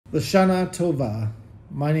Lashana Tova.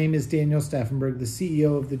 My name is Daniel Staffenberg, the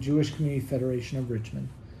CEO of the Jewish Community Federation of Richmond.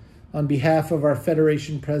 On behalf of our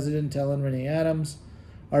Federation President, Ellen Renee Adams,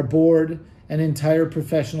 our board, and entire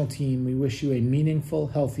professional team, we wish you a meaningful,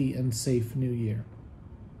 healthy, and safe new year.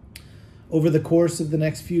 Over the course of the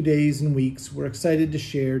next few days and weeks, we're excited to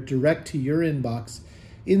share direct to your inbox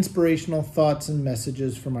inspirational thoughts and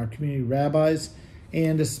messages from our community rabbis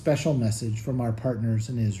and a special message from our partners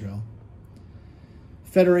in Israel.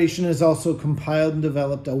 Federation has also compiled and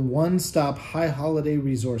developed a one-stop high holiday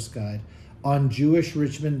resource guide on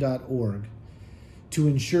jewishrichmond.org to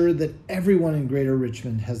ensure that everyone in Greater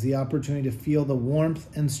Richmond has the opportunity to feel the warmth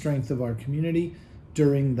and strength of our community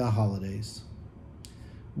during the holidays.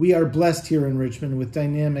 We are blessed here in Richmond with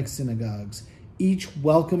dynamic synagogues, each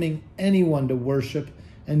welcoming anyone to worship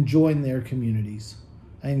and join their communities.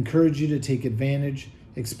 I encourage you to take advantage,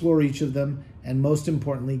 explore each of them, and most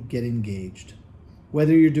importantly, get engaged.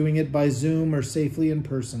 Whether you're doing it by Zoom or safely in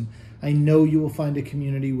person, I know you will find a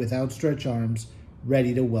community with outstretched arms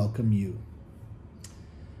ready to welcome you.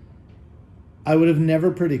 I would have never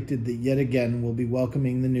predicted that yet again we'll be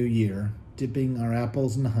welcoming the new year, dipping our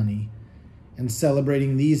apples in honey, and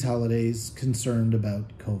celebrating these holidays concerned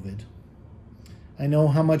about COVID. I know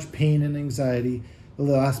how much pain and anxiety the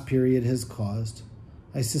last period has caused.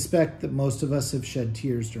 I suspect that most of us have shed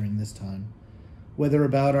tears during this time, whether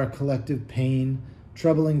about our collective pain,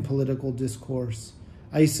 troubling political discourse,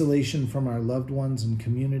 isolation from our loved ones and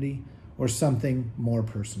community, or something more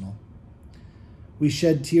personal. We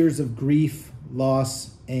shed tears of grief,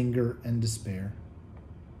 loss, anger, and despair.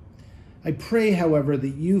 I pray, however,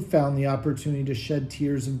 that you found the opportunity to shed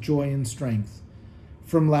tears of joy and strength,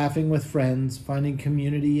 from laughing with friends, finding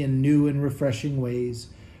community in new and refreshing ways,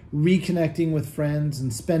 reconnecting with friends,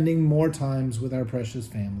 and spending more times with our precious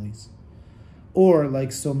families. Or,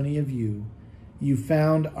 like so many of you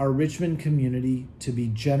found our Richmond community to be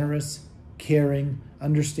generous, caring,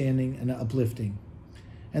 understanding, and uplifting.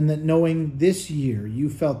 And that knowing this year you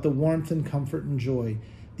felt the warmth and comfort and joy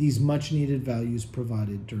these much-needed values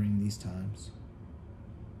provided during these times.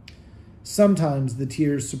 Sometimes the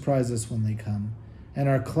tears surprise us when they come, and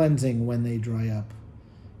are cleansing when they dry up.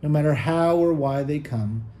 No matter how or why they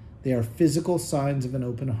come, they are physical signs of an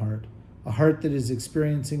open heart, a heart that is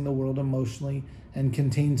experiencing the world emotionally and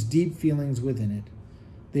contains deep feelings within it.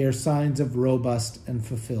 They are signs of robust and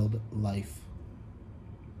fulfilled life.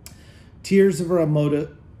 Tears are a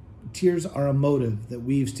motive that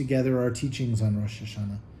weaves together our teachings on Rosh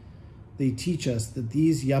Hashanah. They teach us that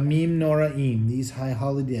these Yamim Noraim, these high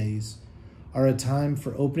holidays, are a time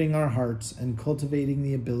for opening our hearts and cultivating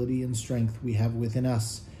the ability and strength we have within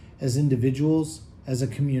us as individuals, as a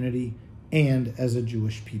community, and as a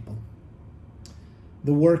Jewish people.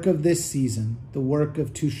 The work of this season, the work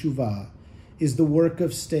of Teshuvah, is the work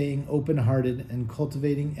of staying open-hearted and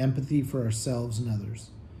cultivating empathy for ourselves and others.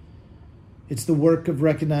 It's the work of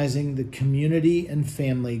recognizing that community and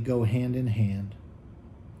family go hand in hand.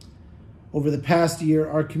 Over the past year,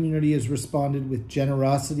 our community has responded with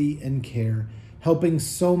generosity and care, helping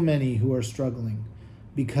so many who are struggling,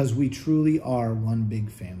 because we truly are one big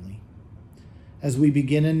family. As we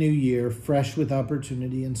begin a new year, fresh with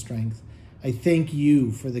opportunity and strength, I thank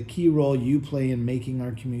you for the key role you play in making our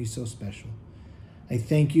community so special. I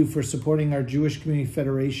thank you for supporting our Jewish Community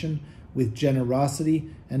Federation with generosity,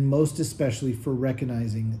 and most especially for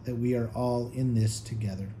recognizing that we are all in this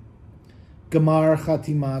together. Gamar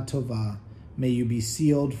Chatima Tova, may you be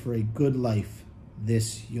sealed for a good life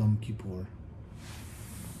this Yom Kippur.